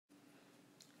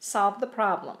Solve the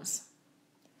problems.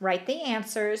 Write the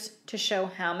answers to show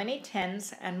how many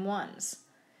tens and ones.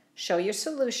 Show your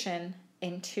solution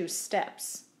in 2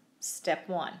 steps. Step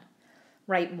 1.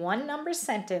 Write one number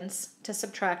sentence to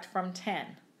subtract from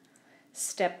 10.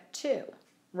 Step 2.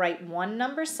 Write one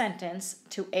number sentence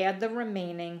to add the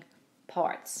remaining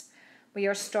parts. We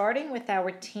are starting with our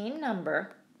team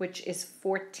number, which is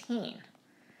 14.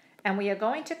 And we are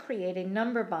going to create a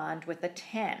number bond with a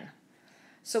 10.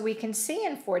 So we can see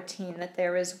in 14 that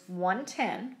there is one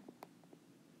 10,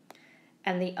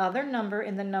 and the other number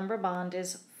in the number bond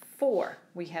is 4.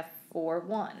 We have 4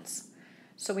 ones.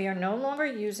 So we are no longer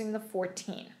using the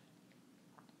 14.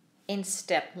 In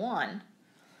step 1,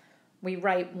 we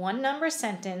write one number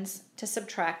sentence to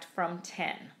subtract from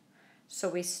 10. So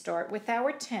we start with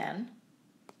our 10,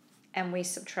 and we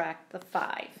subtract the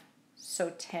 5. So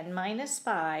 10 minus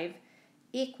 5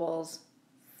 equals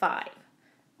 5.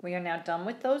 We are now done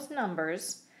with those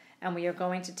numbers, and we are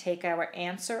going to take our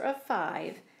answer of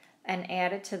 5 and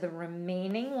add it to the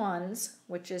remaining ones,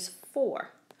 which is 4.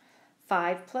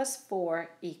 5 plus 4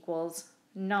 equals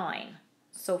 9.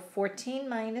 So 14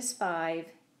 minus 5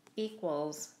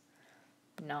 equals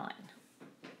 9.